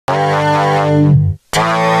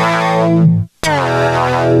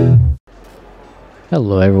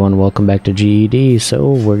Hello everyone, welcome back to GED.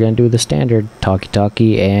 So we're gonna do the standard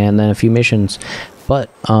talkie and then a few missions. But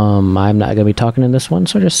I'm not gonna be talking in this one,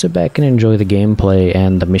 so just sit back and enjoy the gameplay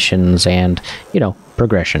and the missions and, you know,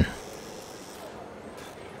 progression.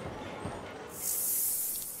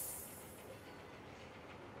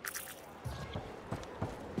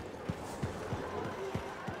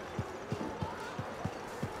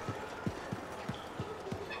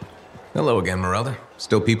 Hello again, Merelda.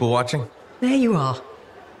 Still people watching? There you are.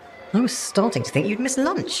 I was starting to think you'd miss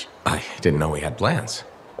lunch. I didn't know we had plans.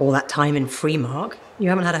 All that time in Freemark, you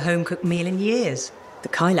haven't had a home-cooked meal in years. The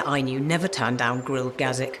Kyler I knew never turned down grilled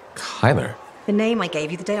gazik. Kyler? The name I gave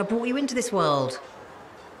you the day I brought you into this world.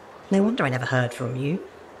 No wonder I never heard from you.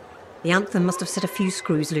 The Anthem must have set a few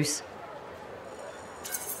screws loose.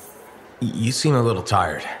 You seem a little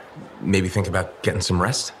tired. Maybe think about getting some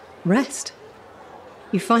rest? Rest?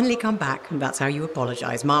 You finally come back, and that's how you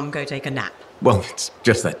apologize. Mom, go take a nap. Well, it's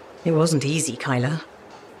just that... It wasn't easy, Kyler.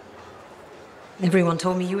 Everyone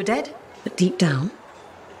told me you were dead, but deep down,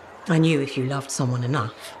 I knew if you loved someone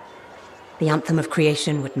enough, the Anthem of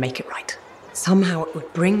creation would make it right. Somehow it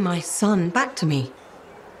would bring my son back to me.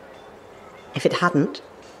 If it hadn't,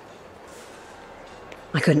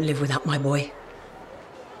 I couldn't live without my boy.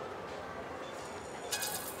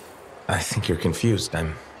 I think you're confused.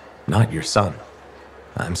 I'm not your son.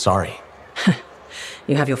 I'm sorry.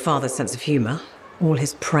 You have your father's sense of humor. All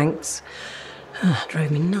his pranks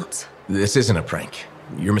drove me nuts. This isn't a prank.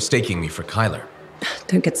 You're mistaking me for Kyler.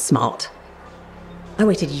 Don't get smart. I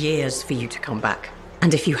waited years for you to come back.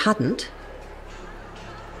 And if you hadn't,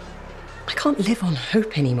 I can't live on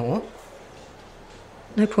hope anymore.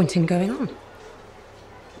 No point in going on.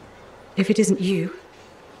 If it isn't you,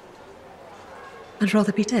 I'd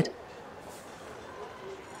rather be dead.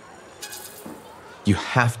 You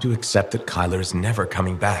have to accept that Kyler is never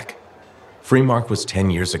coming back. Freemark was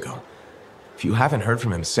 10 years ago. If you haven't heard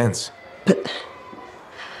from him since... But...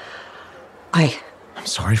 I'm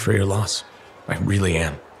sorry for your loss. I really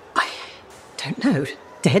am. I don't know.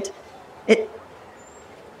 Dead?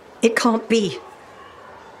 It can't be.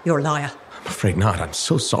 You're a liar. I'm afraid not. I'm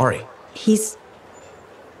so sorry. He's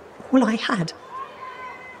all I had.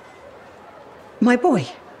 My boy.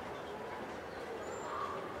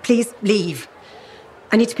 Please leave.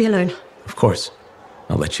 I need to be alone. Of course.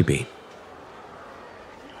 I'll let you be.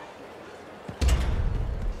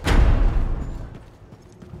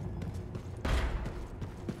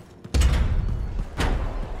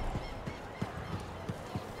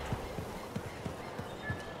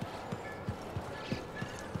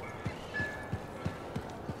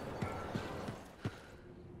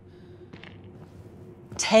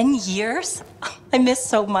 $10? I miss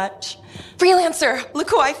so much. Freelancer, look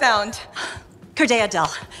who I found. Cordea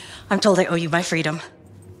Del, I'm told I owe you my freedom.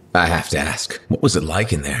 I have to ask, what was it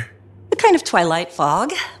like in there? A kind of twilight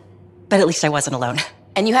fog, but at least I wasn't alone.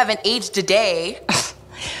 And you haven't aged a day.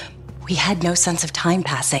 We had no sense of time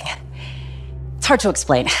passing. It's hard to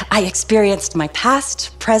explain. I experienced my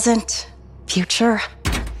past, present, future.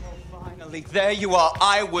 Finally, there you are.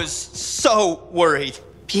 I was so worried.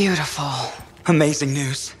 Beautiful. Amazing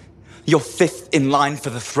news. You're 5th in line for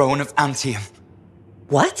the throne of Anthem.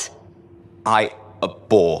 What? I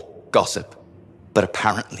abhor gossip, but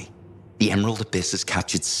apparently, the Emerald Abyss has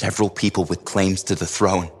captured several people with claims to the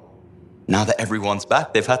throne. Now that everyone's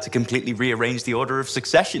back, they've had to completely rearrange the order of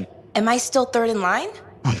succession. Am I still 3rd in line?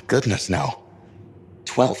 Oh, goodness, no.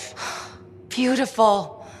 12th.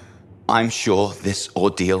 Beautiful. I'm sure this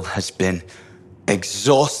ordeal has been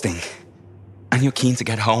exhausting, and you're keen to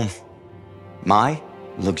get home. My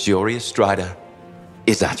luxurious strider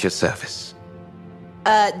is at your service.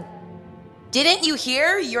 Didn't you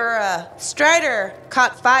hear? Your, Strider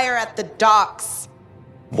caught fire at the docks.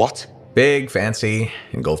 What? Big, fancy,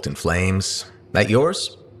 engulfed in flames. That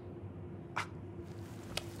yours?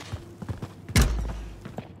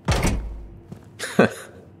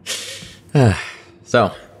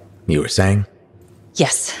 So, you were saying?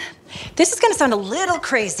 Yes. This is gonna sound a little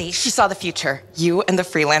crazy. She saw the future. You and the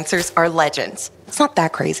freelancers are legends. It's not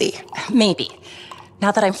that crazy. Maybe.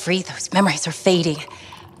 Now that I'm free, those memories are fading.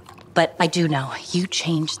 But I do know you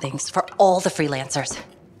changed things for all the freelancers.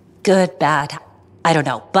 Good, bad, I don't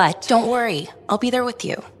know, but... Don't worry. I'll be there with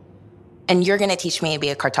you. And you're gonna teach me to be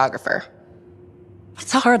a cartographer.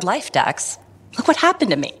 It's a hard life, Dax. Look what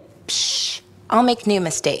happened to me. Shh. I'll make new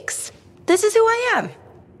mistakes. This is who I am.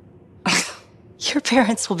 Your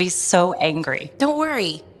parents will be so angry. Don't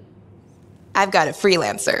worry. I've got a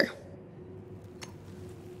freelancer.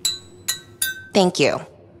 Thank you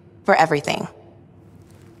for everything.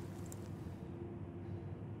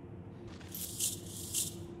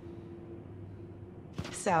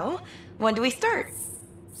 So, when do we start?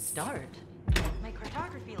 Start? My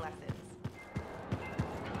cartography lessons.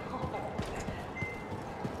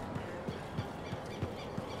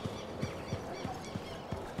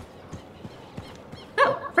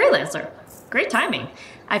 Oh, Freelancer. Great timing.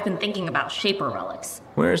 I've been thinking about Shaper relics.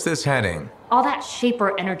 Where's this heading? All that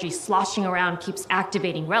Shaper energy sloshing around keeps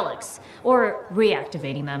activating relics, or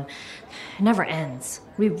reactivating them. It never ends.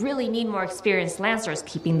 We really need more experienced Lancers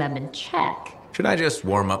keeping them in check. Should I just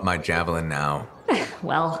warm up my javelin now?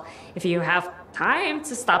 Well, if you have time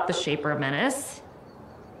to stop the Shaper menace.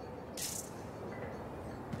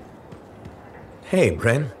 Hey,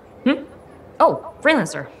 Bryn. Oh,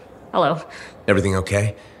 Freelancer. Hello. Everything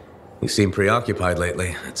okay? You seem preoccupied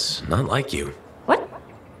lately. It's not like you. What?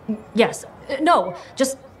 Yes. No,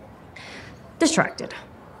 just distracted.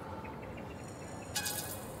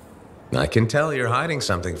 I can tell you're hiding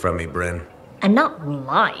something from me, Bryn. I'm not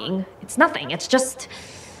lying. It's nothing. It's just...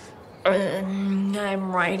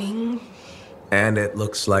 I'm writing... And it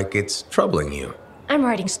looks like it's troubling you. I'm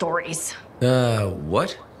writing stories.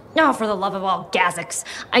 What? Oh, for the love of all Gaziks.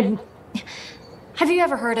 Have you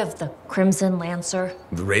ever heard of the Crimson Lancer?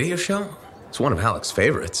 The radio show? It's one of Halleck's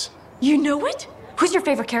favorites. You know it? Who's your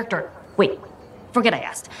favorite character? Wait, forget I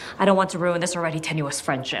asked. I don't want to ruin this already tenuous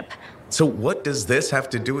friendship. So what does this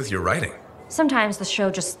have to do with your writing? Sometimes the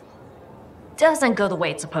show just doesn't go the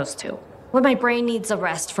way it's supposed to. When my brain needs a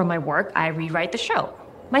rest from my work, I rewrite the show.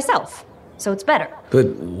 Myself. So it's better. But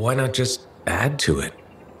why not just add to it?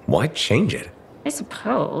 Why change it? I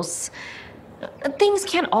suppose. Things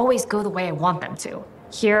can't always go the way I want them to,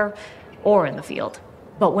 here or in the field.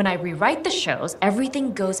 But when I rewrite the shows,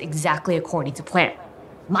 everything goes exactly according to plan.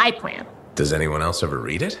 My plan. Does anyone else ever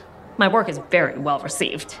read it? My work is very well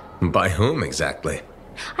received. By whom exactly?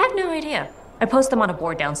 I have no idea. I post them on a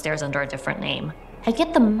board downstairs under a different name. I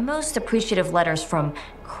get the most appreciative letters from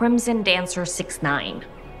Crimson Dancer 69.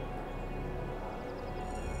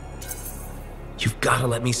 You've got to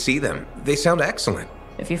let me see them. They sound excellent.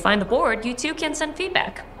 If you find the board, you too can send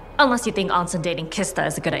feedback. Unless you think Anson dating Kista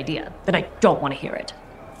is a good idea, then I don't want to hear it.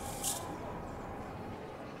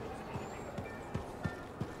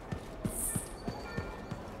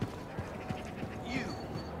 You,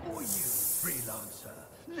 freelancer,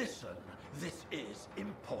 listen, this is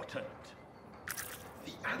important.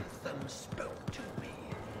 The Anthem spoke to me.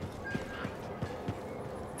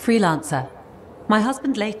 Freelancer, my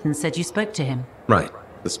husband Leighton said you spoke to him. Right,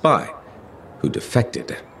 the spy who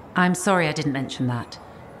defected. I'm sorry I didn't mention that.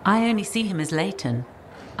 I only see him as Leighton.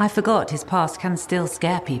 I forgot his past can still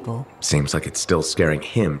scare people. Seems like it's still scaring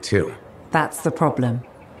him, too. That's the problem.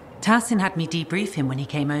 Tassin had me debrief him when he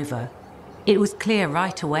came over. It was clear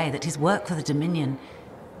right away that his work for the Dominion,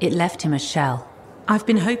 it left him a shell. I've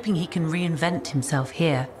been hoping he can reinvent himself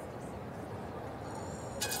here.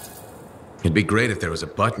 It'd be great if there was a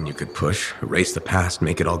button you could push, erase the past,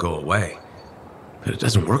 make it all go away. But it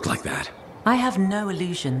doesn't work like that. I have no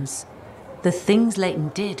illusions. The things Leighton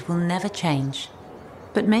did will never change.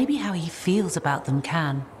 But maybe how he feels about them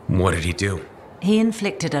can. What did he do? He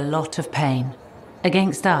inflicted a lot of pain.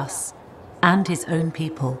 Against us. And his own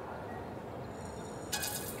people.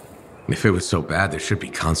 If it was so bad, there should be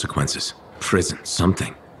consequences. Prison,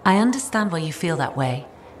 something. I understand why you feel that way.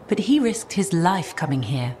 But he risked his life coming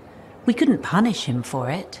here. We couldn't punish him for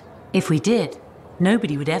it. If we did,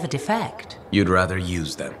 nobody would ever defect. You'd rather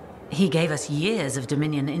use them. He gave us years of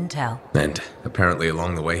Dominion intel. And apparently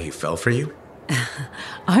along the way he fell for you?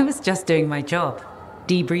 I was just doing my job.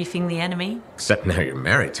 Debriefing the enemy. Except now you're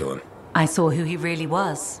married to him. I saw who he really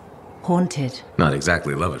was. Haunted. Not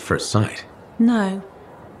exactly love at first sight. No,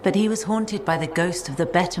 but he was haunted by the ghost of the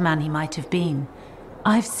better man he might have been.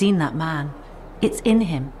 I've seen that man. It's in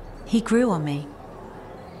him. He grew on me.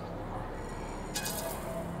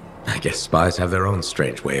 I guess spies have their own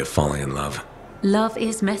strange way of falling in love. Love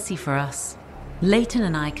is messy for us. Leighton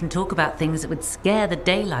and I can talk about things that would scare the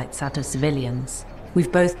daylights out of civilians.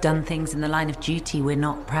 We've both done things in the line of duty we're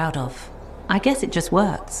not proud of. I guess it just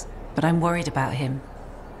works, but I'm worried about him.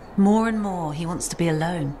 More and more, he wants to be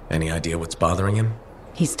alone. Any idea what's bothering him?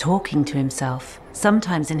 He's talking to himself,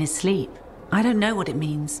 sometimes in his sleep. I don't know what it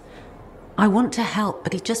means. I want to help,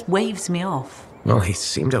 but he just waves me off. Well, he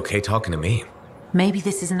seemed okay talking to me. Maybe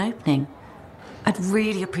this is an opening. I'd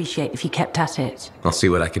really appreciate if you kept at it. I'll see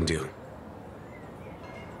what I can do.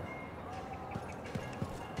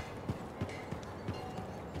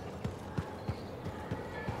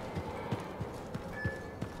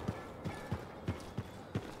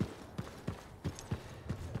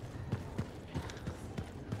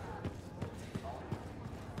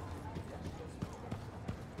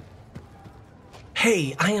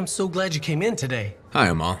 Hey, I am so glad you came in today. Hi,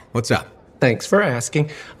 Amal. What's up? Thanks for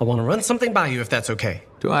asking. I want to run something by you if that's okay.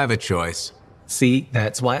 Do I have a choice? See,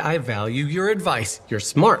 that's why I value your advice. You're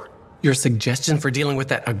smart. Your suggestion for dealing with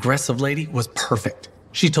that aggressive lady was perfect.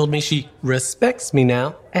 She told me she respects me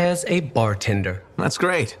now as a bartender. That's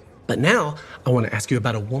great. But now, I want to ask you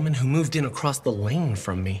about a woman who moved in across the lane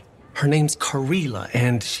from me. Her name's Karila,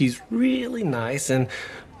 and she's really nice, and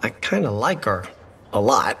I kind of like her. A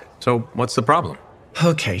lot. So, what's the problem?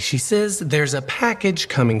 Okay, she says there's a package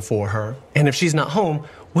coming for her, and if she's not home,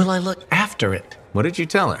 will I look after it? What did you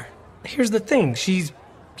tell her? Here's the thing, she's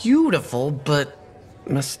beautiful, but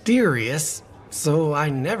mysterious, so I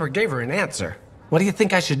never gave her an answer. What do you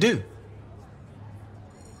think I should do?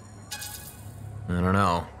 I don't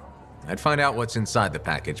know. I'd find out what's inside the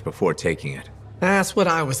package before taking it. That's what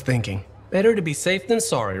I was thinking. Better to be safe than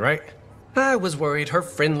sorry, right? I was worried her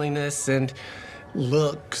friendliness and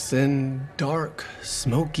looks and dark,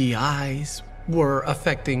 smoky eyes were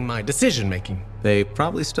affecting my decision-making. They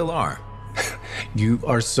probably still are. You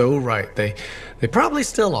are so right. They probably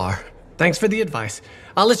still are. Thanks for the advice.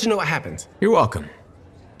 I'll let you know what happens. You're welcome.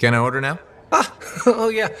 Can I order now? Oh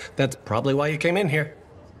yeah, that's probably why you came in here.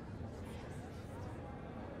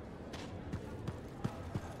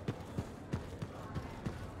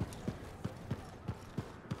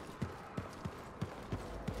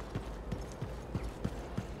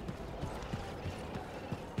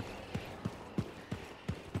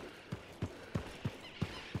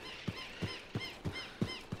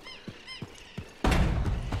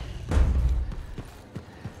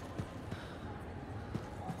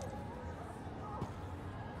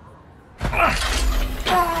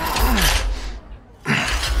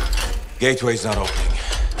 Gateway's not opening.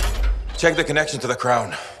 Check the connection to the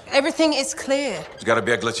crown. Everything is clear. There's gotta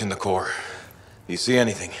be a glitch in the core. Do you see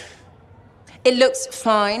anything? It looks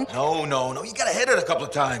fine. No. You gotta hit it a couple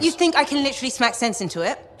of times. You think I can literally smack sense into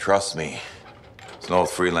it? Trust me. It's an old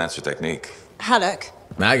freelancer technique. Halleck.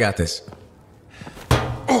 I got this.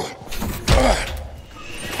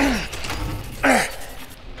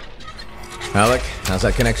 Alec, how's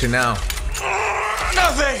that connection now?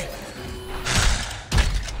 Nothing!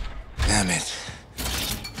 Damn it.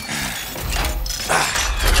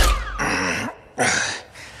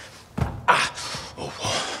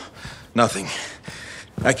 Nothing.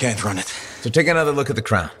 I can't run it. So take another look at the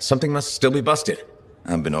crown. Something must still be busted.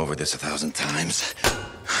 I've been over this 1,000 times.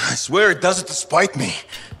 I swear it does it to spite me.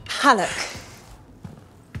 Halleck.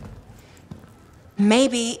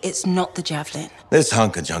 Maybe it's not the javelin. This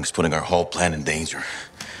hunk of junk's putting our whole plan in danger.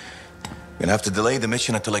 Gonna have to delay the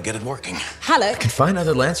mission until I get it working. Halleck. Can find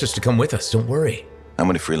other Lancers to come with us, don't worry. How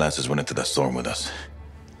many freelancers went into that storm with us?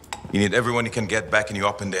 You need everyone you can get backing you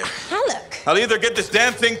up in there. Halleck. I'll either get this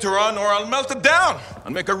damn thing to run or I'll melt it down.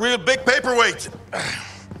 I'll make a real big paperweight.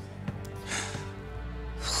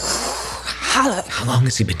 Halleck. How long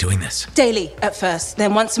has he been doing this? Daily at first,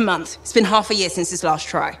 then once a month. It's been half a year since his last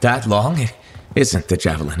try. That long? It isn't the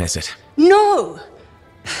javelin, is it? No!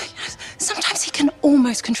 Sometimes he can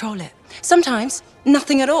almost control it. Sometimes,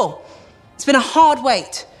 nothing at all. It's been a hard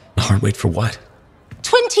wait. A hard wait for what?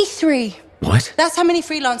 23. What? That's how many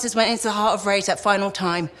freelancers went into the Heart of Rage that final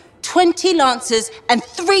time. 20 Lancers and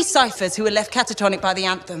 3 Ciphers who were left catatonic by the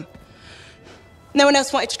Anthem. No one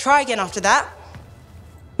else wanted to try again after that.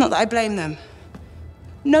 Not that I blame them.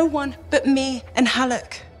 No one but me and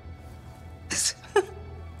Halleck.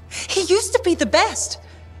 He used to be the best.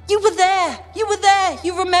 You were there.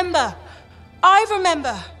 You remember. I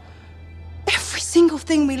remember. Every single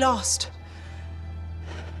thing we lost.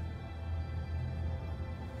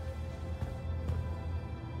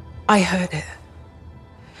 I heard it.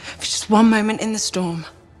 For just one moment in the storm,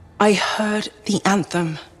 I heard the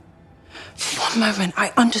anthem. For one moment,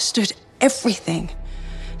 I understood everything.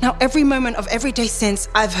 Now, every moment of every day since,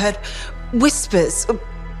 I've heard whispers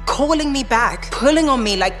calling me back, pulling on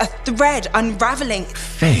me like a thread unraveling.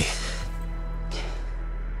 Faith.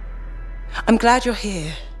 I'm glad you're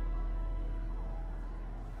here.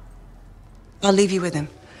 I'll leave you with him.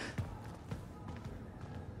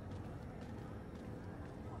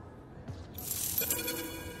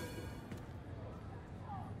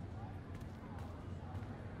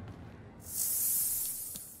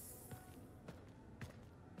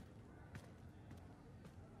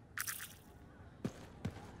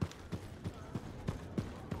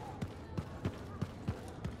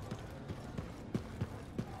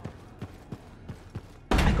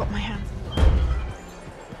 I got my hands.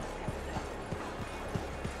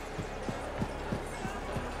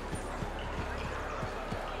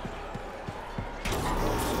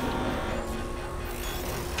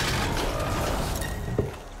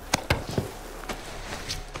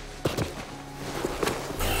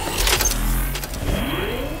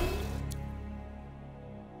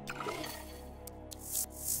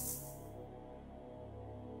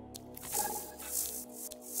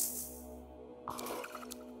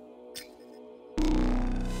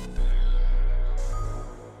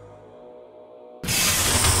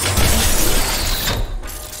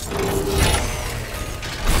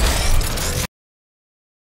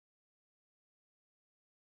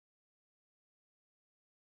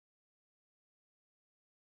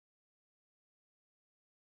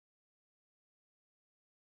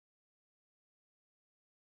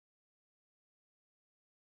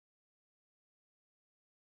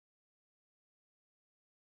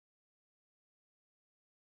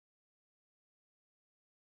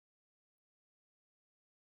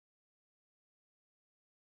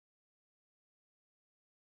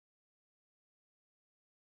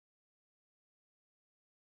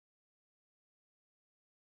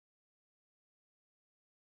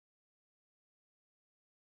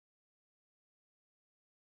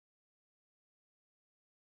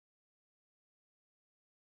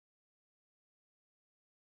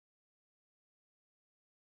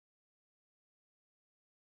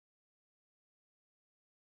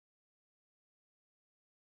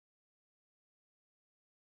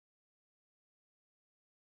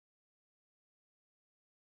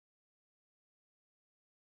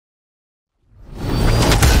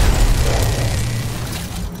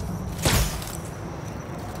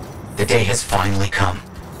 The day has finally come.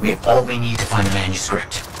 We have all we need to find the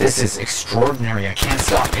manuscript. This is extraordinary. I can't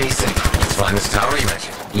stop pacing. Let's find this tower you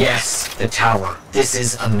mentioned. Yes, the tower. This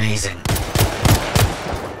is amazing.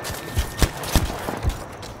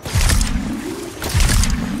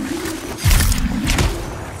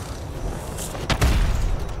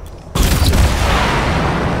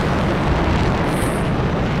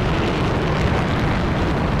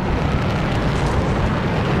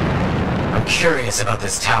 I'm curious about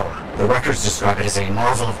this tower. The records describe it as a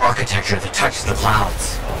marvel of architecture that touches the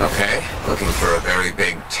clouds. Okay, looking for a very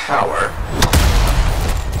big tower.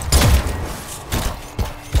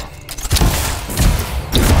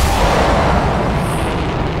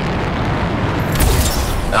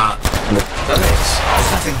 Thanks.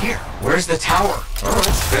 There's nothing here. Where's the tower? Oh,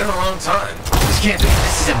 it's been a long time. This can't be.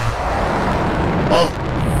 This isn't...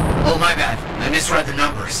 Oh, my bad. I misread the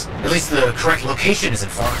numbers. At least the correct location isn't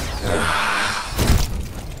far.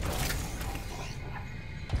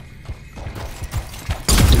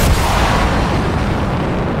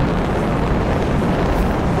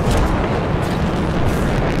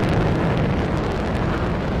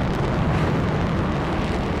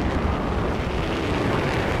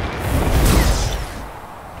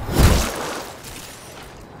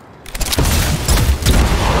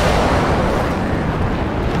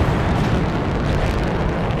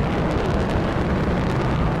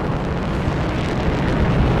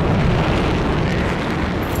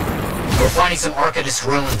 Finding some Arcanist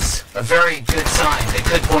ruins. A very good sign. They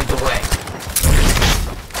could point the way.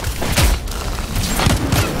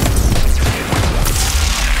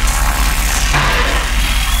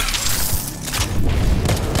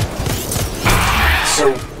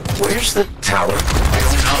 So, where's the tower? I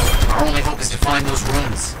don't know. Our only hope is to find those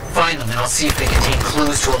ruins. Find them and I'll see if they contain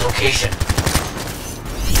clues to a location.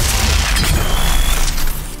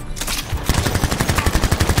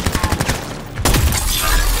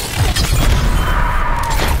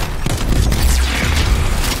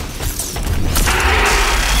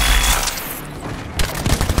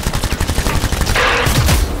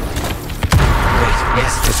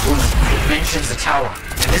 The tower,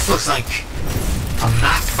 and this looks like a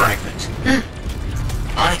map fragment.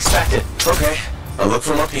 Unexpected. Okay, I'll look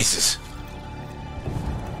for more pieces.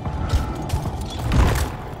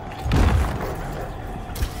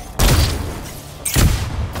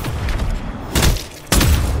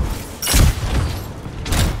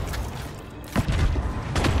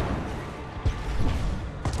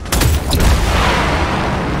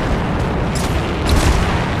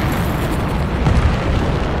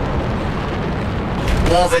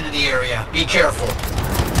 Move into the area. Be careful.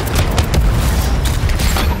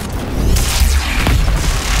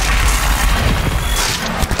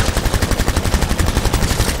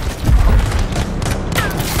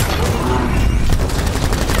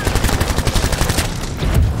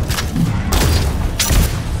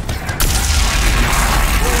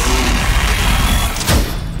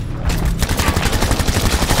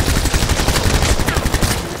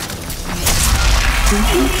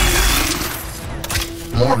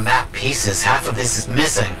 More map pieces. Half of this is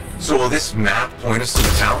missing. So will this map point us to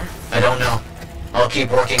the tower? I don't know. I'll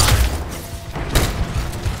keep working on it.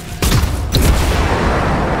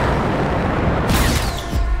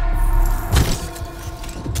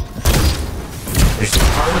 There's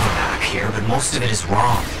part of a map here, but most of it is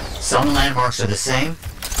wrong. Some landmarks are the same,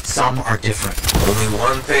 some are different. Only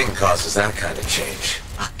one thing causes that kind of change.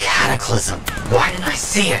 A cataclysm. Why didn't I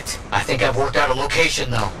see it? I think I've worked out a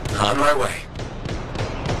location, though. On my way.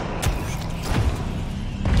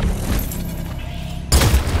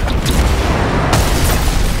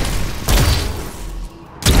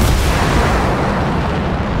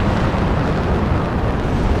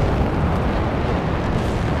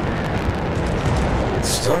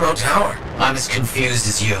 Still no tower. I'm as confused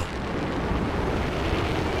as you.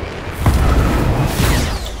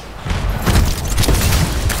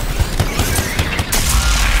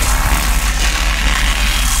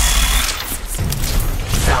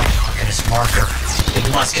 Found the Arcanist marker.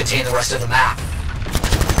 It must contain the rest of the map.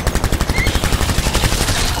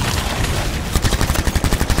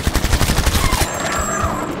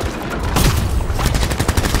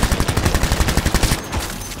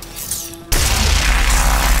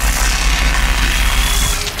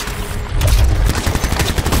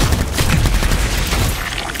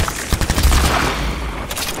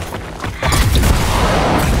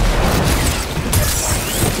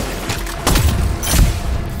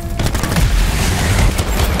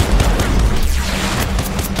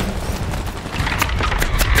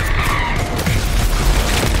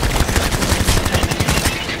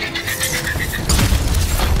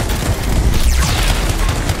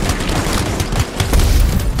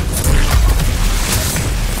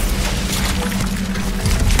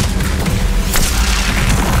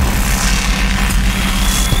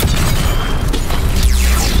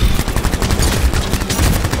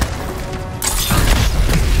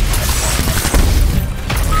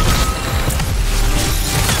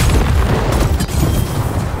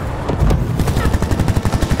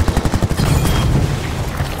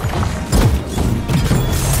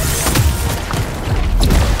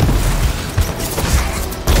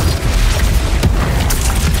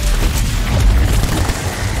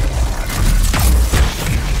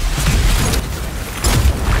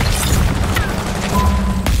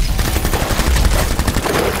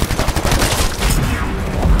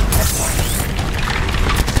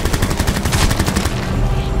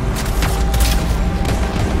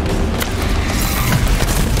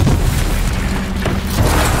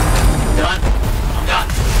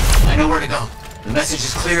 The message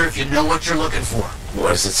is clear if you know what you're looking for. What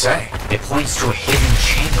does it say? It points to a hidden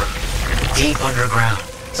chamber, deep underground.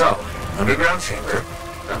 So, underground chamber,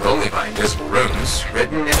 not only by invisible runes,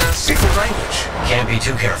 written in a secret language. Can't be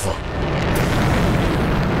too careful.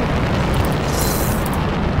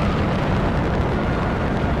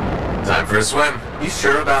 Time for a swim. You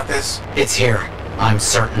sure about this? It's here. I'm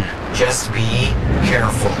certain. Just be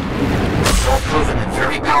careful. It's all proven that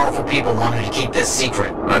very powerful people wanted to keep this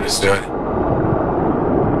secret. Understood.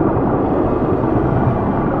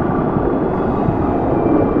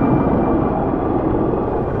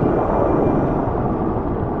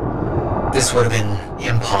 This would have been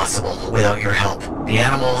impossible without your help. The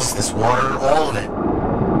animals, this water, all of it.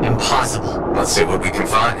 Impossible. Let's see what we can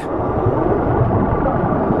find.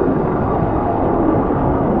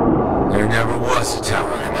 There never was a tower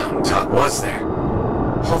on a mountaintop, was there?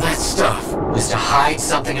 All that stuff was to hide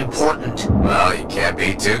something important. Well, you can't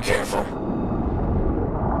be too careful.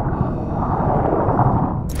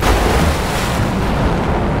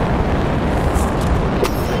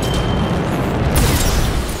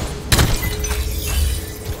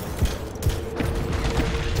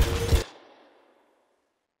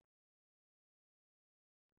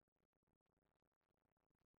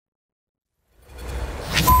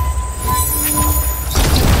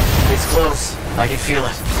 Close. I can feel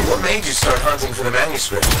it. What made you start hunting for the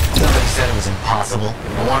manuscript? Somebody said it was impossible.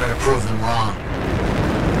 I wanted to prove them wrong.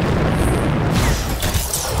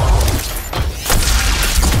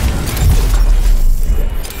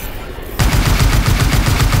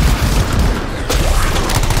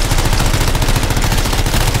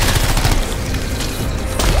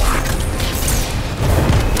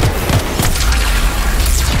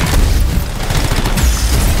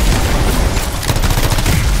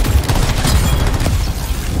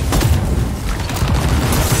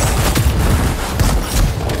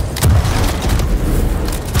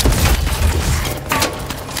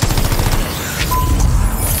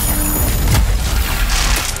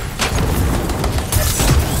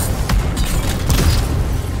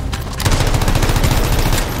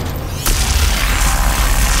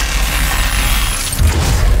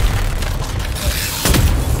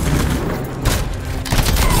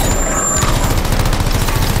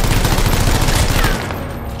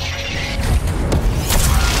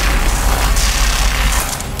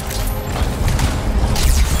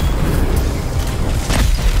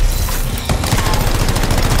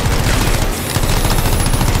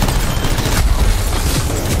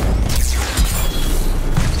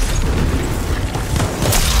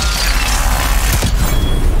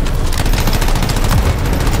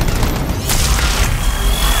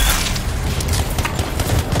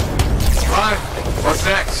 What's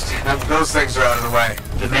next? Now that those things are out of the way.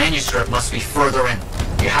 The manuscript must be further in.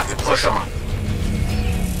 You have to push on.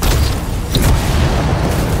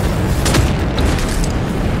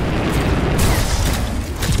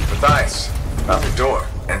 Matthias, found the door,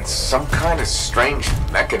 and some kind of strange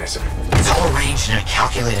mechanism. It's all arranged in a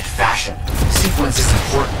calculated fashion. Sequence is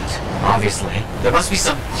important, obviously. There must be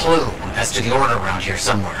some clue as to the order around here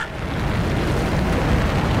somewhere.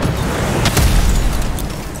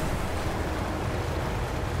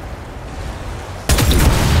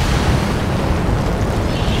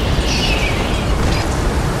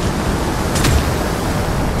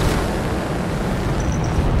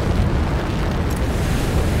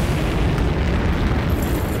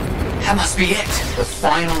 That must be it. The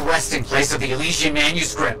final resting place of the Elysian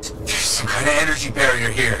manuscript. There's some kind of energy barrier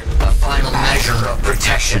here. A final measure of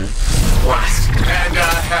protection. Blast. And,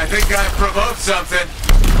 I think I provoked something.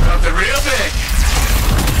 Something real big.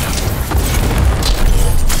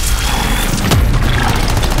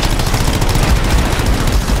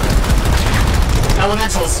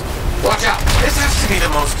 Elementals, watch out. This has to be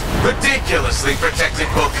the most ridiculously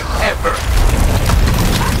protected book ever.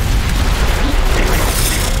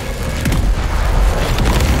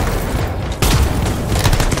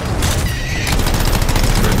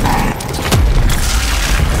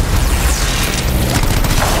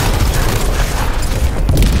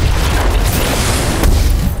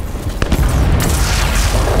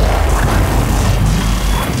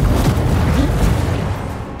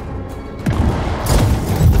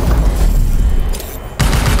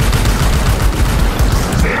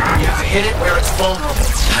 Hit it where it's vulnerable.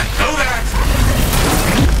 I know that!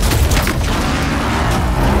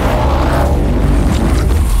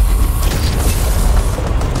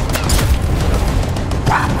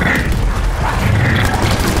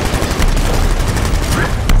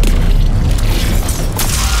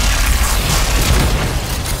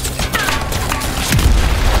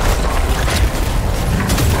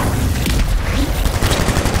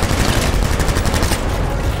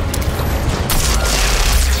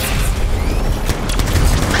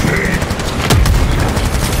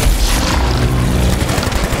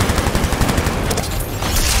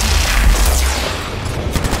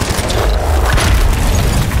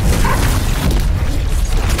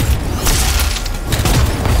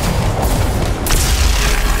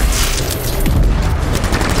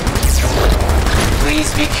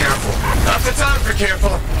 Be careful. Not the time for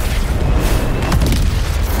careful.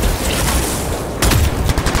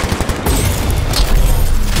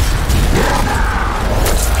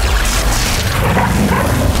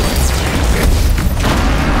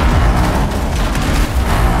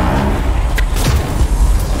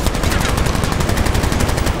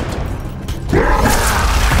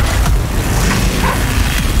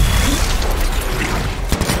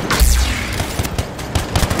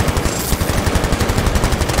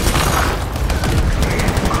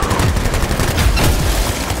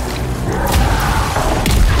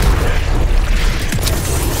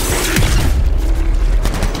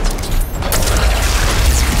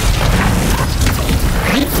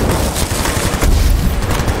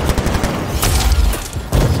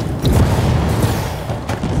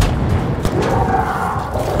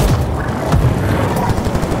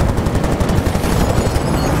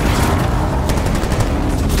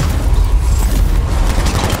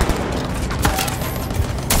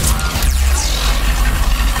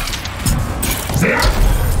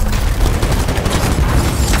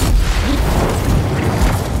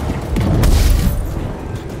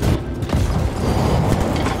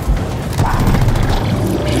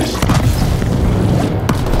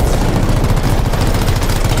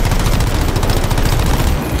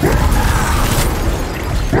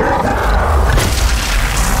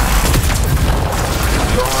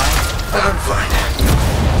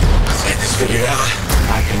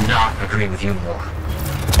 I cannot agree with you more.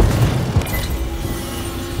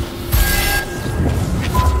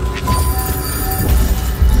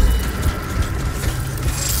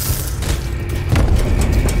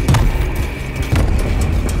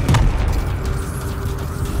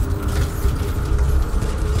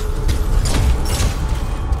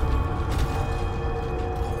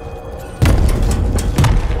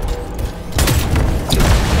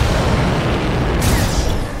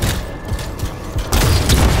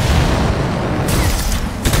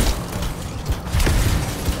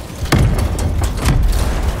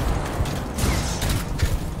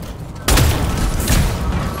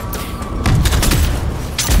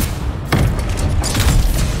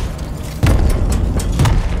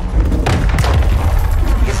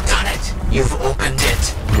 You've opened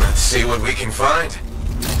it. Let's see what we can find.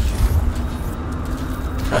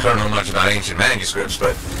 I don't know much about ancient manuscripts,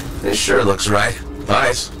 but this sure looks right.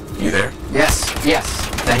 Vice, you there? Yes,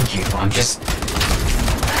 thank you. I'm so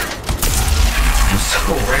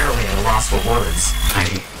rarely at a loss for words.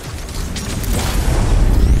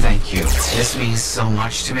 Thank you. This means so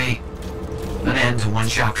much to me. An end to one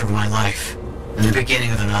chapter of my life, and the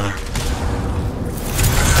beginning of another.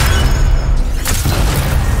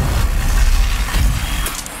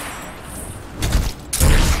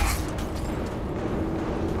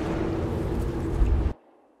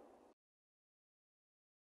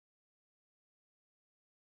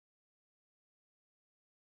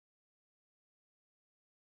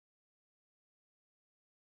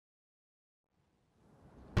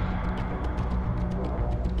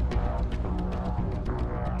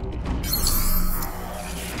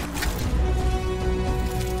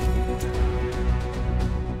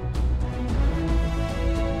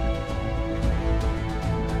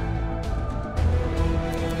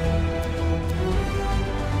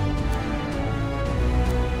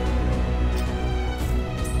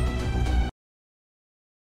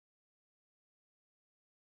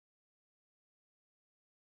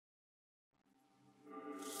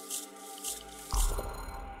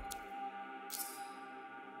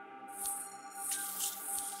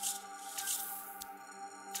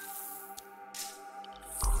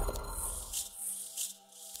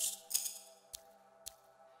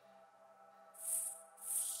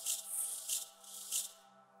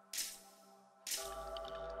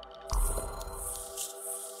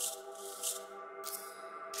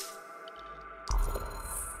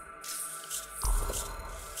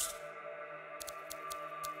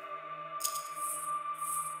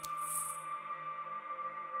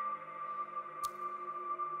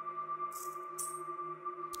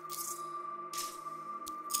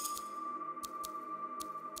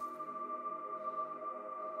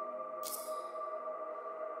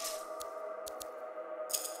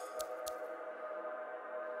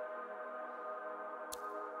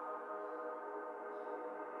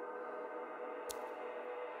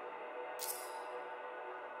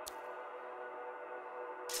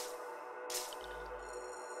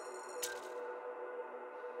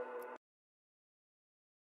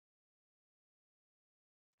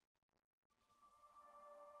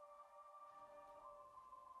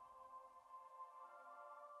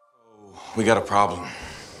 We got a problem.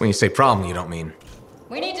 When you say problem, you don't mean...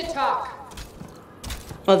 We need to talk.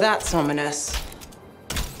 Well, that's ominous.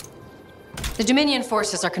 The Dominion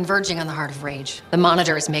forces are converging on the Heart of Rage. The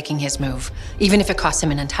Monitor is making his move, even if it costs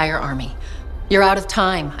him an entire army. You're out of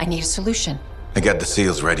time. I need a solution. I got the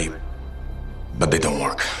seals ready, but they don't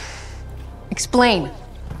work. Explain.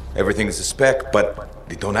 Everything is a spec, but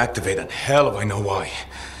they don't activate, and hell if I know why.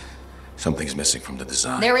 Something's missing from the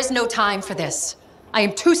design. There is no time for this. I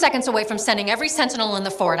am 2 seconds away from sending every Sentinel in the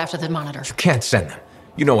fort after the Monitor. You can't send them.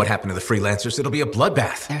 You know what happened to the freelancers. It'll be a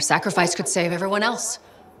bloodbath. Their sacrifice could save everyone else.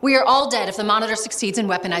 We are all dead if the Monitor succeeds in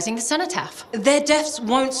weaponizing the Cenotaph. Their deaths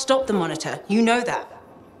won't stop the Monitor. You know that.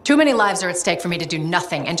 Too many lives are at stake for me to do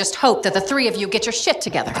nothing and just hope that the three of you get your shit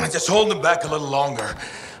together. Just hold them back a little longer.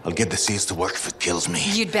 I'll get the seals to work if it kills me.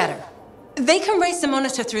 You'd better. They can race the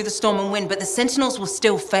Monitor through the storm and win, but the Sentinels will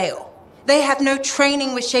still fail. They have no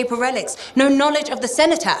training with Shaper relics, no knowledge of the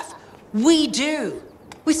Cenotaph. We do.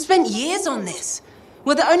 We've spent years on this.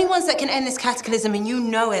 We're the only ones that can end this cataclysm, and you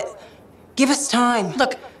know it. Give us time.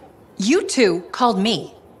 Look, you two called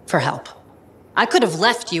me for help. I could have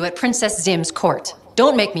left you at Princess Zim's court.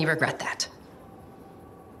 Don't make me regret that.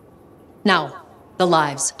 Now, the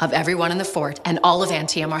lives of everyone in the fort and all of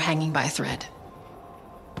Anthem are hanging by a thread.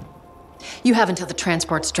 You have until the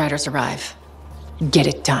transport striders arrive. Get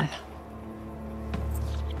it done.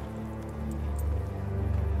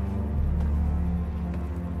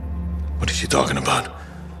 What is she talking about?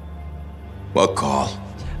 What call?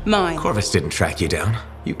 Mine. Corvus didn't track you down.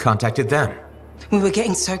 You contacted them. We were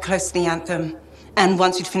getting so close to the Anthem. And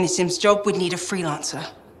once we'd finished Sim's job, we'd need a freelancer.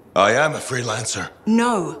 I am a freelancer.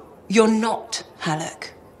 No, you're not,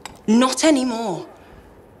 Halleck. Not anymore.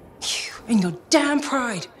 You and your damn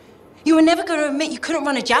pride. You were never going to admit you couldn't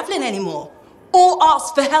run a javelin anymore. Or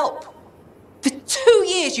ask for help. For 2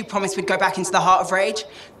 years you promised we'd go back into the Heart of Rage.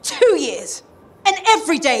 2 years. And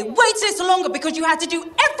every day, wait a little longer because you had to do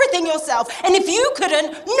everything yourself. And if you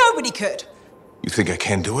couldn't, nobody could. You think I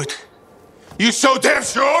can't do it? You so damn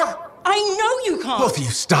sure? I know you can't. Both of you,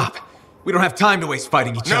 stop. We don't have time to waste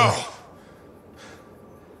fighting each other. No.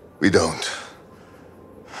 We don't.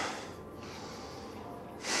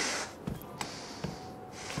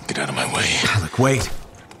 Get out of my way. Alec, wait.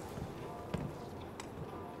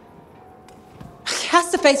 He has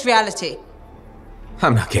to face reality.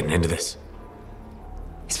 I'm not getting into this.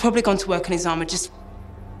 He's probably gone to work on his armor. Just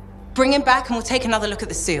bring him back and we'll take another look at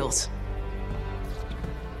the seals.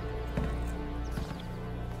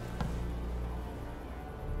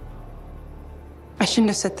 I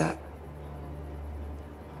shouldn't have said that.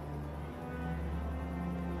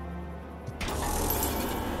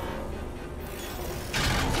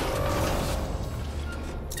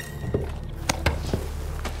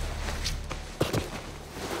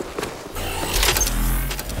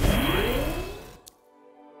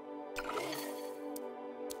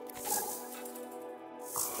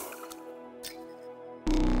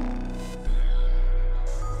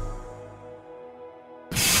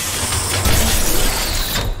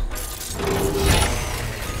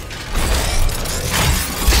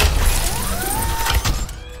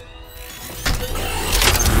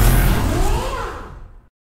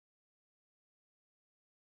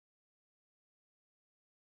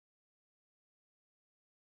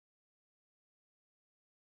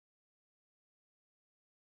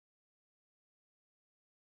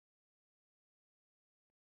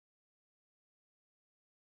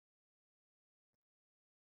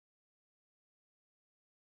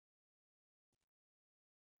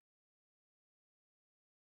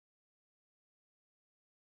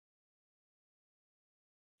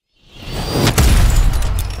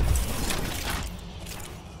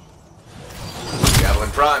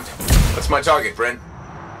 Primed. What's my target, Bryn?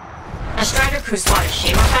 A Strider crew spotted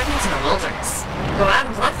Shaper fragments in the wilderness. Go out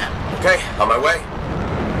and collect them. Okay, on my way.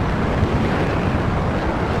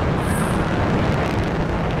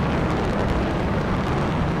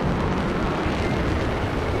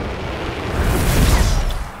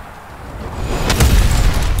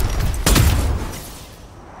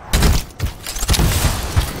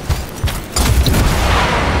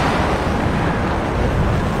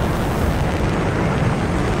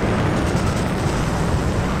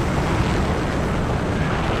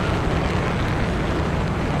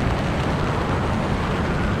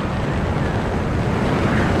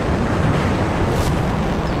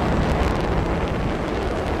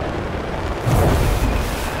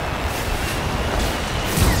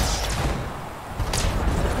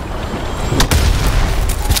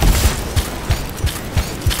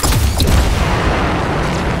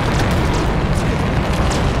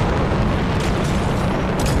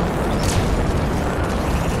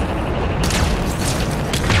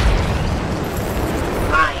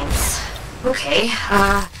 Okay,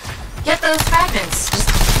 get those fragments. Just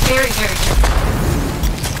very, very careful.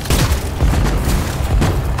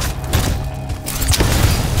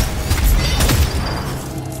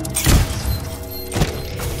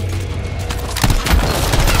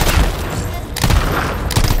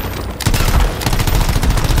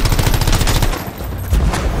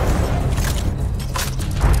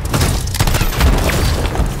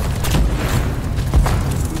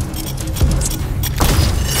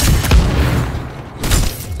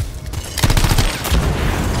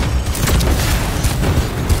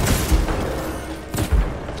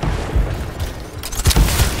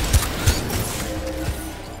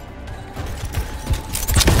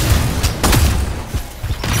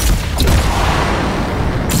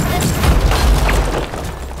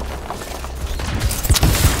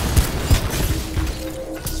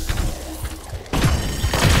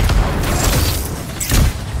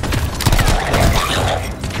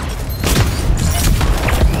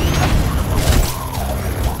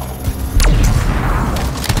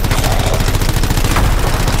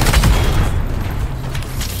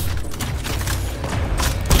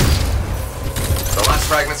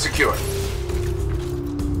 Fragment secure.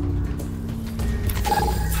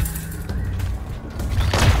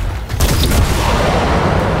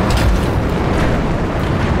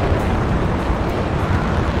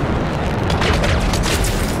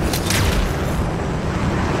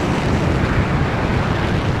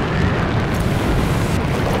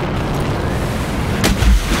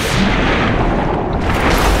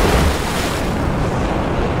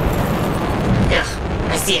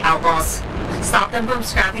 I see outlaws. Stop them from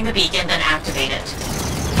scrapping the beacon, then activate it.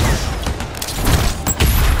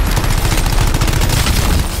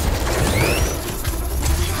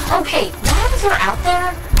 Okay, now that you're out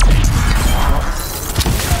there...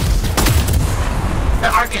 The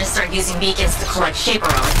Arcanists start using beacons to collect Shaper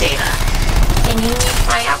Relic data. Can you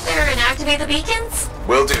fly out there and activate the beacons?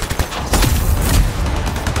 Will do.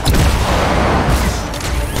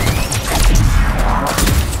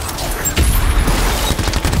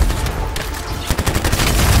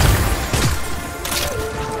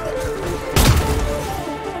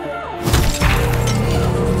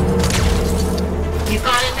 You've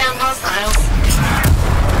got inbound hostiles.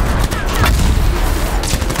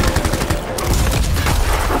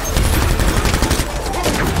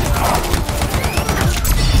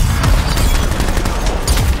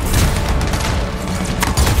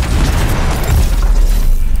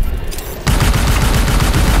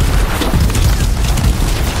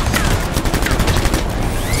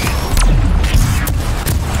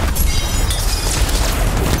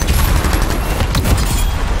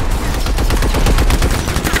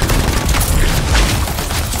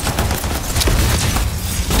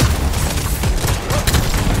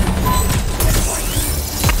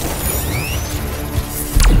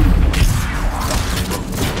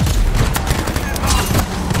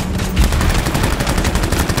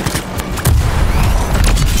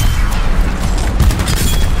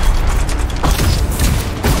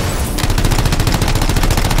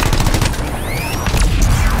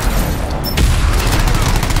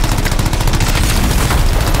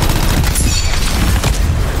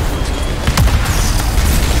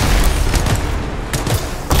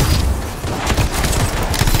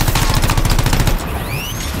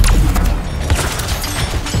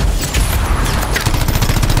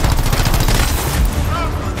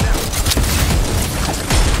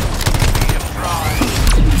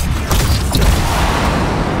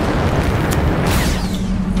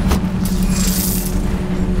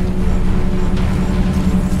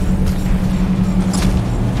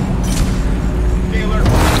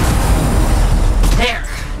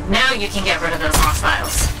 You can get rid of those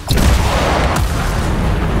hostiles.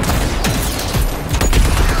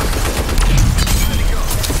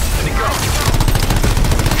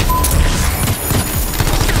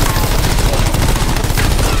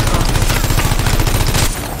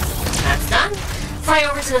 That's done. Fly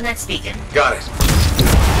over to the next beacon. Got it.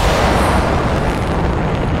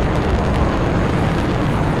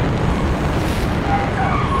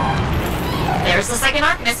 There's the second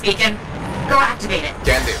Arcanist beacon. Go activate it.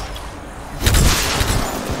 Can do.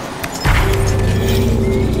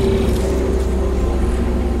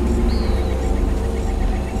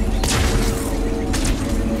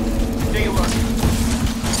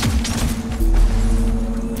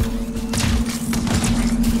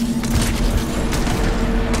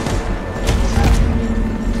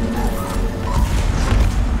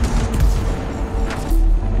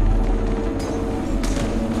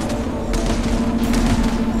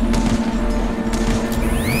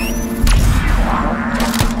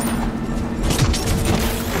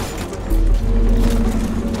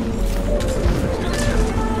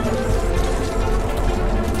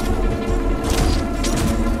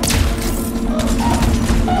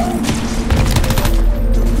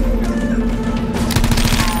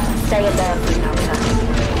 lay it there for now, then.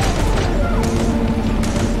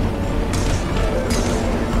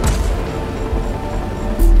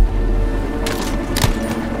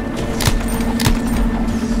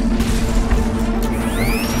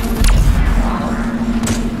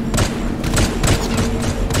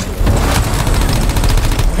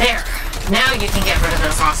 There. Now you can get rid of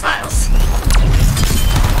those hostiles.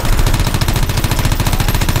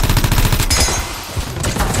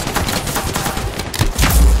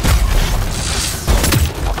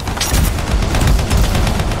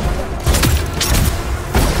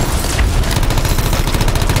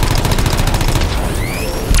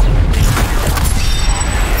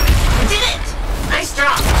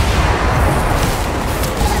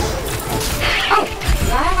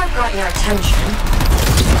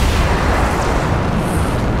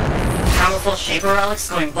 Shaper relic's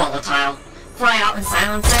going volatile. Fly out and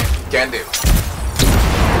silence it? Can do.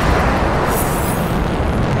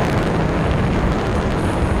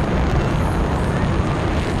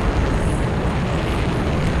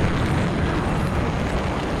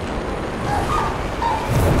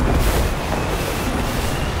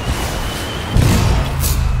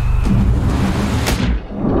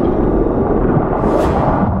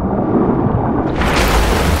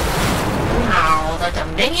 Now, the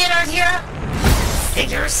Dominion are here?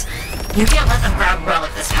 Figures. You can't let them grab a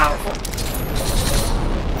relic this powerful.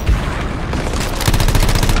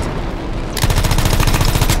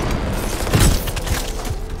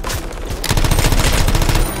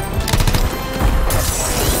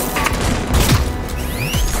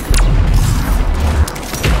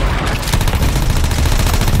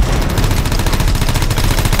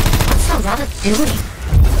 What's the relic doing?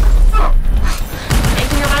 Oh.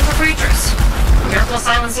 Making a bunch of creatures. Careful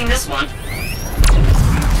silencing this one.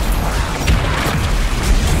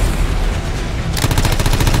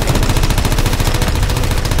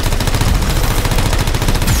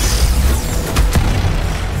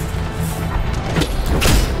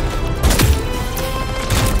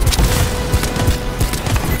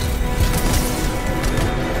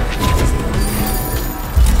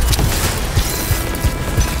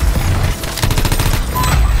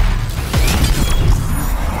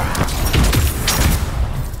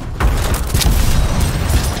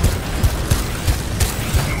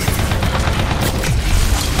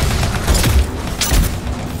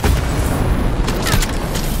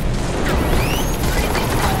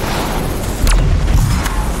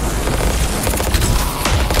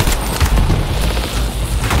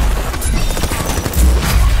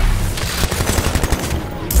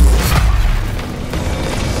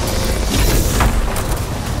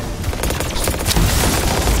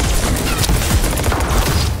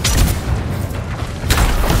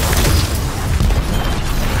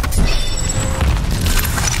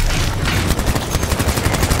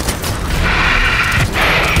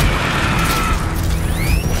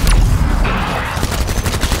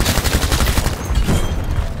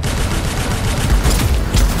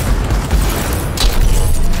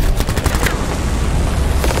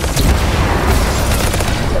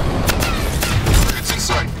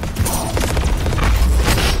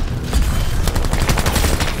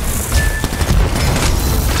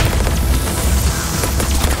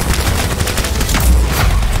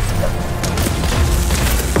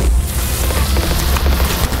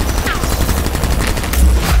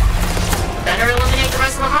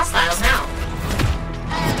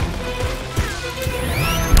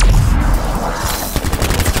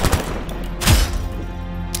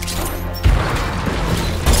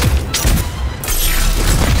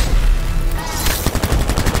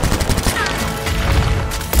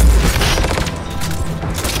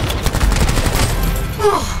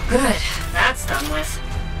 Good. That's done with.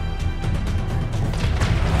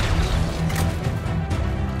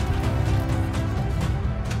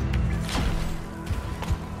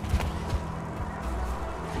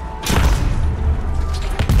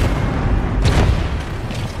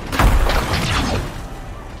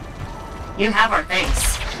 You have our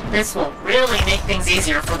thanks. This will really make things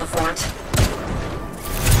easier for the fort.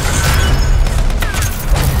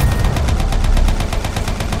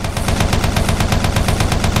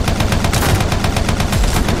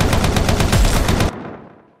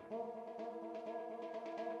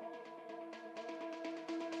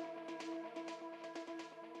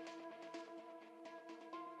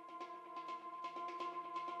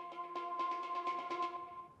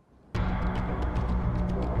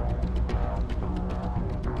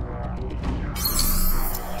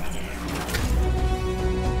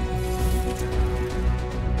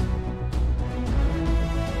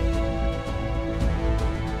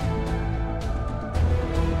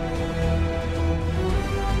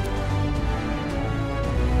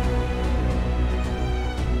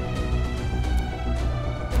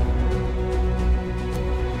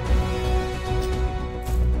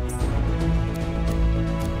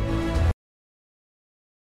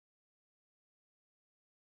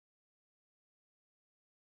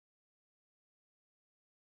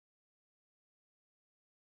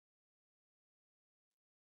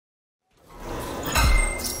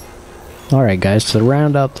 Alright guys, to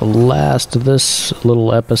round out the last of this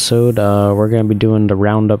little episode, we're going to be doing the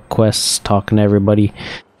roundup quests, talking to everybody.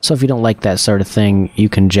 So if you don't like that sort of thing, you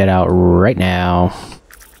can jet out right now.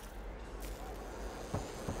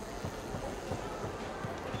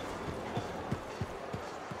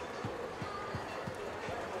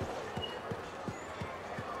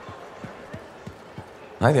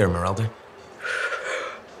 Hi there, Merelda.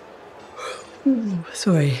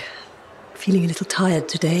 Sorry. Feeling a little tired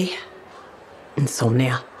today.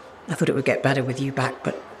 Insomnia. I thought it would get better with you back,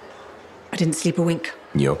 but I didn't sleep a wink.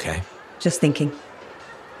 You okay? Just thinking.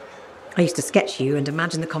 I used to sketch you and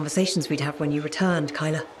imagine the conversations we'd have when you returned,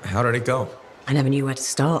 Kyla. How did it go? I never knew where to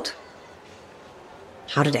start.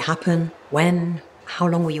 How did it happen? When? How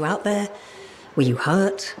long were you out there? Were you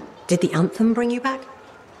hurt? Did the Anthem bring you back?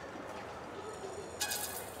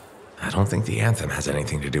 I don't think the Anthem has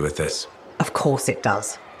anything to do with this. Of course it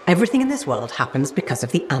does. Everything in this world happens because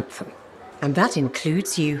of the Anthem. And that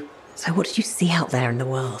includes you. So what did you see out there in the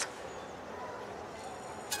world?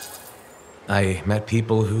 I met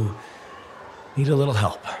people who need a little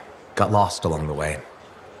help. Got lost along the way.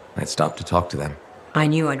 I'd stopped to talk to them. I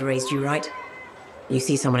knew I'd raised you right. You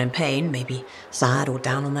see someone in pain, maybe sad or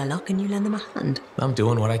down on their luck, and you lend them a hand. I'm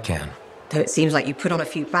doing what I can. Though it seems like you put on a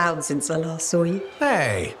few pounds since I last saw you.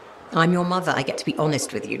 Hey! I'm your mother. I get to be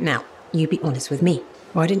honest with you. Now, you be honest with me.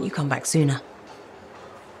 Why didn't you come back sooner?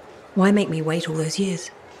 Why make me wait all those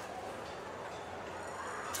years?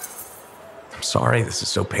 I'm sorry this is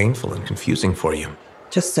so painful and confusing for you.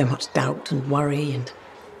 Just so much doubt and worry, and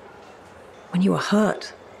when you were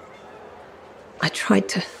hurt, I tried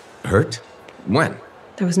to... Hurt? When?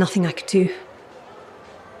 There was nothing I could do.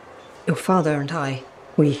 Your father and I,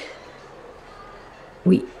 we...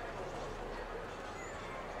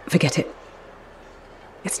 Forget it.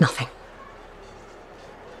 It's nothing.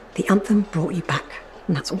 The Anthem brought you back,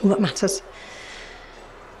 and that's all that matters.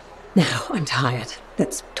 Now, I'm tired.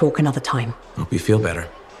 Let's talk another time. Hope you feel better.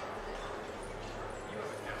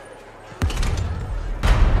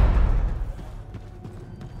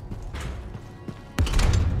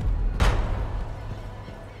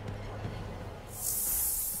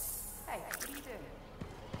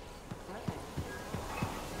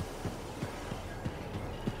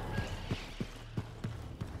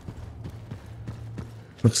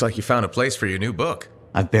 Looks like you found a place for your new book.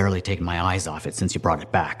 I've barely taken my eyes off it since you brought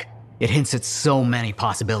it back. It hints at so many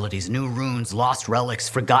possibilities. New runes, lost relics,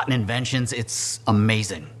 forgotten inventions. It's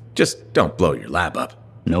amazing. Just don't blow your lab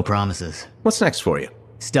up. No promises. What's next for you?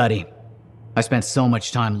 Study. I spent so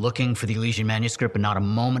much time looking for the Elysian manuscript, but not a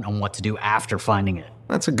moment on what to do after finding it.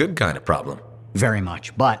 That's a good kind of problem. Very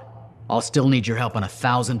much, but I'll still need your help on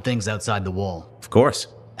 1,000 things outside the wall. Of course.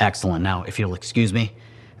 Excellent. Now, if you'll excuse me,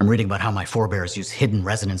 I'm reading about how my forebears use hidden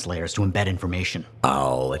resonance layers to embed information.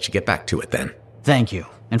 I'll let you get back to it then. Thank you.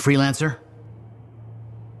 And Freelancer?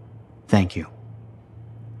 Thank you.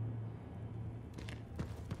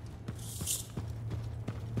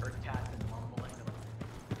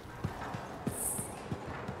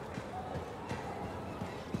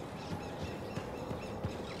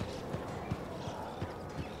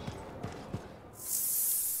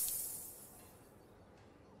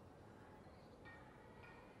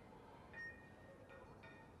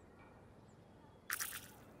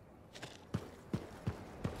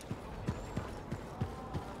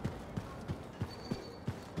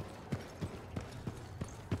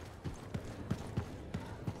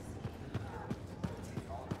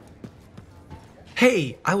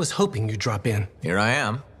 Hey, I was hoping you'd drop in. Here I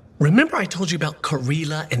am. Remember I told you about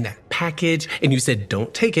Karila and that package, and you said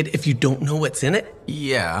don't take it if you don't know what's in it?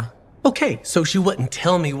 Yeah. Okay, so she wouldn't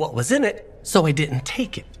tell me what was in it, so I didn't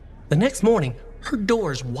take it. The next morning, her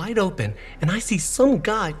door's wide open, and I see some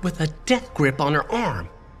guy with a death grip on her arm.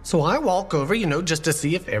 So I walk over, just to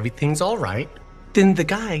see if everything's all right. Then the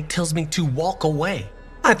guy tells me to walk away.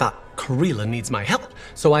 I thought Karila needs my help,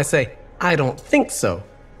 so I say, I don't think so.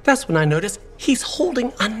 That's when I notice he's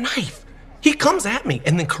holding a knife. He comes at me,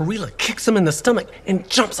 and then Karila kicks him in the stomach and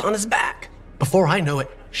jumps on his back. Before I know it,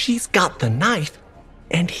 she's got the knife,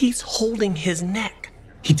 and he's holding his neck.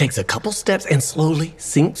 He takes a couple steps and slowly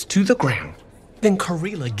sinks to the ground. Then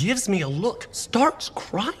Karila gives me a look, starts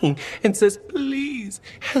crying, and says, please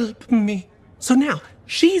help me. So now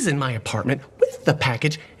she's in my apartment with the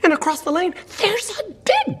package, and across the lane, there's a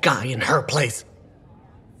dead guy in her place.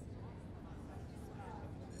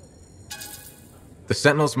 The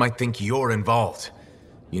Sentinels might think you're involved.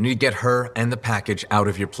 You need to get her and the package out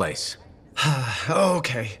of your place.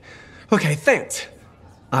 Okay, thanks.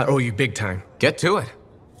 I owe you big time. Get to it.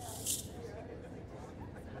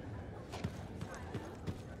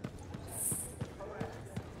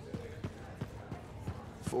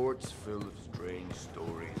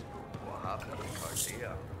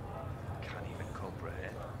 dear. Can't even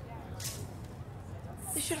comprehend.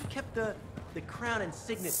 They should have kept the crown and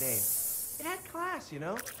signet name. It had class, you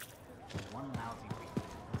know? One lousy week.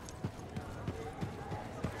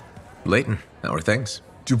 Leighton, how are things?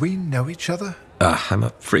 Do we know each other? I'm a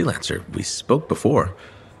freelancer. We spoke before.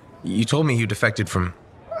 You told me you defected from...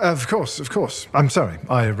 Of course, of course. I'm sorry.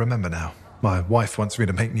 I remember now. My wife wants me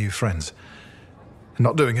to make new friends.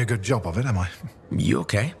 Not doing a good job of it, am I? You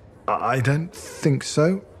okay? I don't think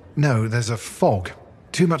so. No, there's a fog.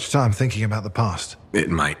 Too much time thinking about the past. It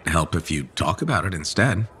might help if you talk about it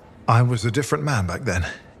instead. I was a different man back then.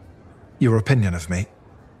 Your opinion of me,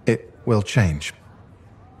 it will change.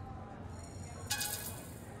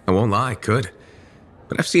 I won't lie, I could.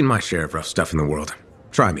 But I've seen my share of rough stuff in the world.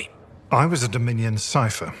 Try me. I was a Dominion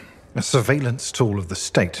cipher, a surveillance tool of the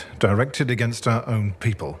state directed against our own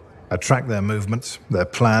people. I tracked their movements, their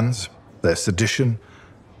plans, their sedition.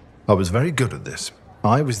 I was very good at this.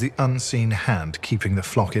 I was the unseen hand keeping the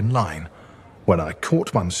flock in line. When I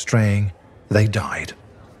caught one straying, they died.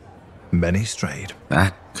 Many strayed.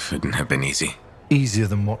 That couldn't have been easy. Easier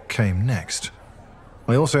than what came next.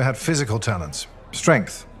 I also had physical talents,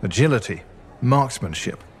 strength, agility,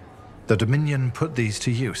 marksmanship. The Dominion put these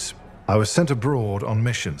to use. I was sent abroad on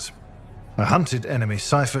missions. I hunted enemy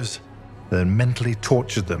ciphers, then mentally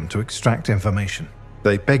tortured them to extract information.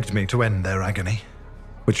 They begged me to end their agony,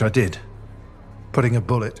 which I did, putting a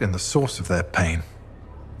bullet in the source of their pain,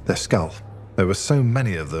 their skull. There were so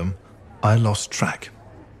many of them, I lost track.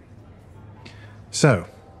 So,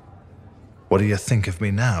 what do you think of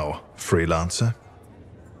me now, freelancer?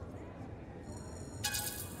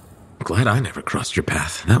 I'm glad I never crossed your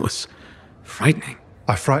path. That was frightening.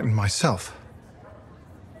 I frightened myself.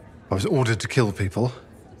 I was ordered to kill people,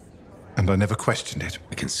 and I never questioned it.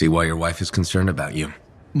 I can see why your wife is concerned about you.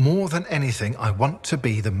 More than anything, I want to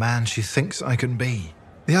be the man she thinks I can be.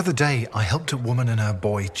 The other day, I helped a woman and her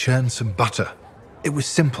boy churn some butter. It was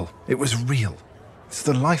simple. It was real. It's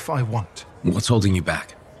the life I want. What's holding you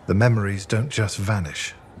back? The memories don't just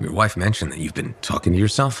vanish. Your wife mentioned that you've been talking to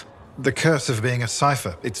yourself? The curse of being a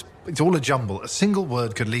cipher. It's all a jumble. A single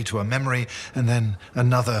word could lead to a memory, and then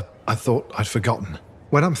another I thought I'd forgotten.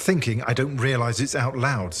 When I'm thinking, I don't realize it's out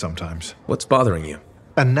loud sometimes. What's bothering you?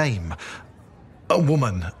 A name. A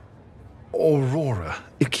woman. Aurora.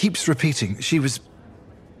 It keeps repeating. She was...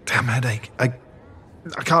 Damn headache. I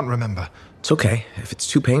can't remember. It's okay, if it's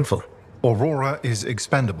too painful. Aurora is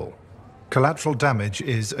expendable. Collateral damage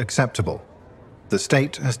is acceptable. The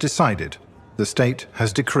state has decided. The state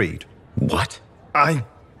has decreed. What? I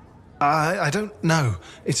don't know.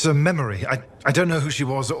 It's a memory. I don't know who she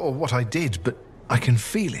was or what I did, but I can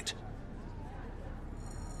feel it.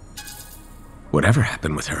 Whatever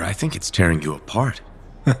happened with her, I think it's tearing you apart.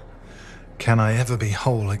 Can I ever be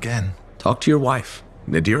whole again? Talk to your wife.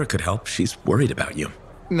 Nadira could help. She's worried about you.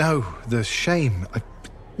 No, the shame.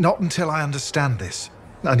 Not until I understand this.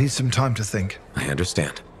 I need some time to think. I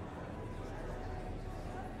understand.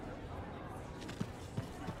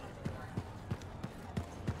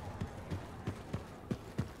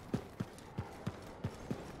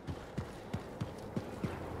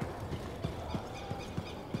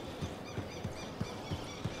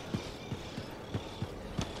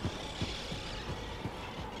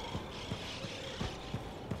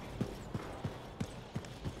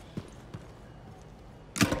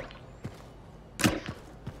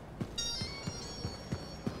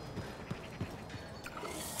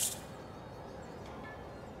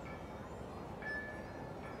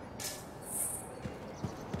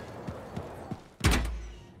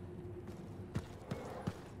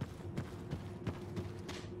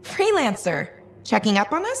 Freelancer, checking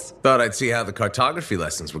up on us? Thought I'd see how the cartography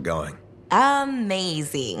lessons were going.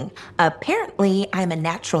 Amazing. Apparently, I'm a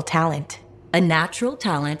natural talent. A natural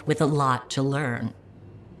talent with a lot to learn.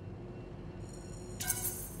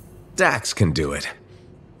 Dax can do it.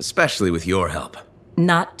 Especially with your help.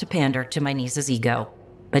 Not to pander to my niece's ego,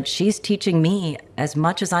 but she's teaching me as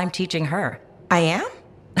much as I'm teaching her. I am?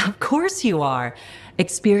 Of course you are.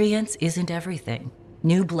 Experience isn't everything.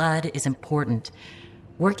 New blood is important.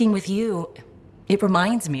 Working with you, it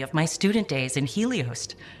reminds me of my student days in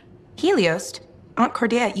Heliost. Heliost? Aunt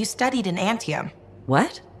Cordia, you studied in Anthem.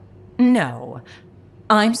 What? No.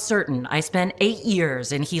 I'm certain I spent 8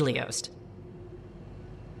 years in Heliost.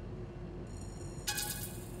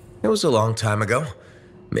 It was a long time ago.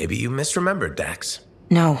 Maybe you misremembered, Dax.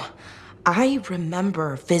 No. I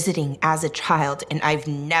remember visiting as a child, and I've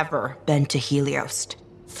never been to Heliost.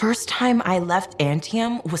 First time I left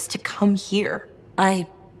Anthem was to come here. I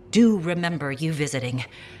do remember you visiting.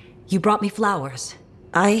 You brought me flowers.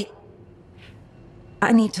 I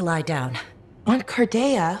need to lie down. Aunt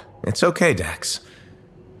Cardea? It's okay, Dax.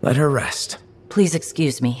 Let her rest. Please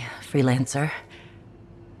excuse me, freelancer.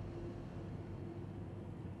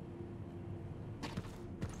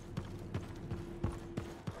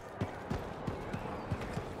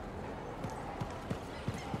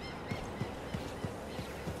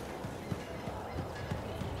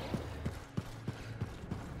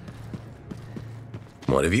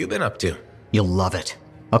 What have you been up to? You'll love it.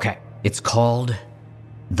 Okay, it's called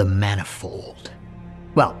the Manifold.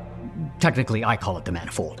 Well, technically I call it the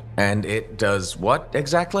Manifold. And it does what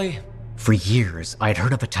exactly? For years, I'd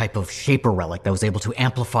heard of a type of Shaper relic that was able to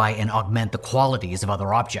amplify and augment the qualities of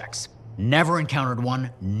other objects. Never encountered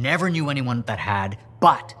one, never knew anyone that had,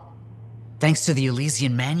 but thanks to the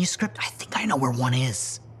Elysian manuscript, I think I know where one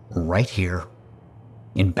is. Right here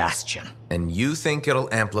in Bastion. And you think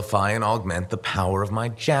it'll amplify and augment the power of my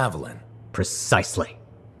javelin? Precisely.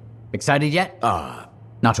 Excited yet?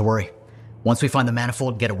 Not to worry. Once we find the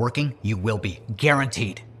Manifold and get it working, you will be.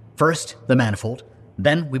 Guaranteed. First, the Manifold.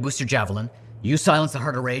 Then we boost your javelin. You silence the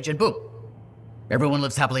Heart of Rage, and boom. Everyone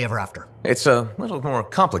lives happily ever after. It's a little more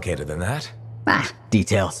complicated than that.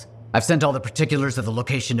 Details. I've sent all the particulars of the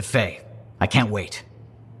location to Faye. I can't wait.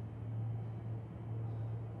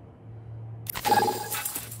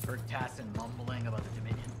 Heard Tassin mumbling about the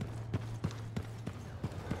Dominion?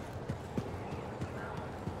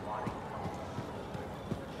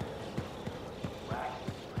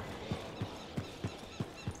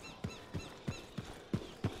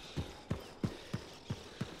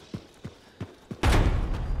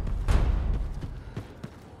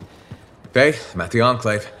 Faye, I'm at the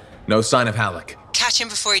Enclave. No sign of Halleck. Catch him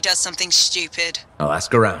before he does something stupid. I'll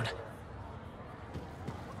ask around.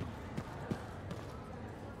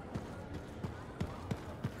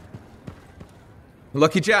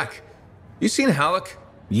 Lucky Jack, you seen Halleck?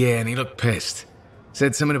 Yeah, and he looked pissed.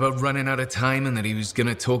 Said something about running out of time and that he was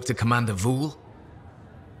gonna talk to Commander Vool.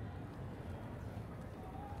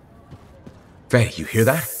 Faye, you hear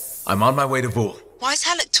that? I'm on my way to Vool. Why is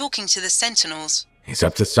Halleck talking to the Sentinels? He's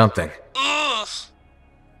up to something. Ugh!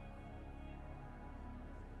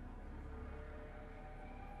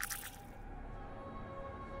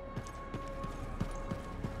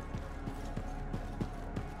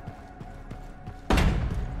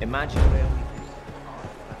 Imagine where we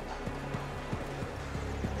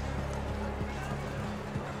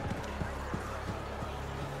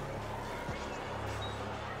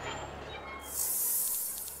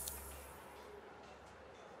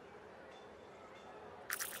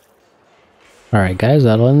Alright guys,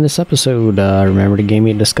 that'll end this episode. Remember to game,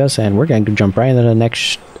 meet, and discuss, and we're going to jump right into the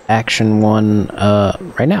next action one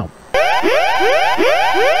right now.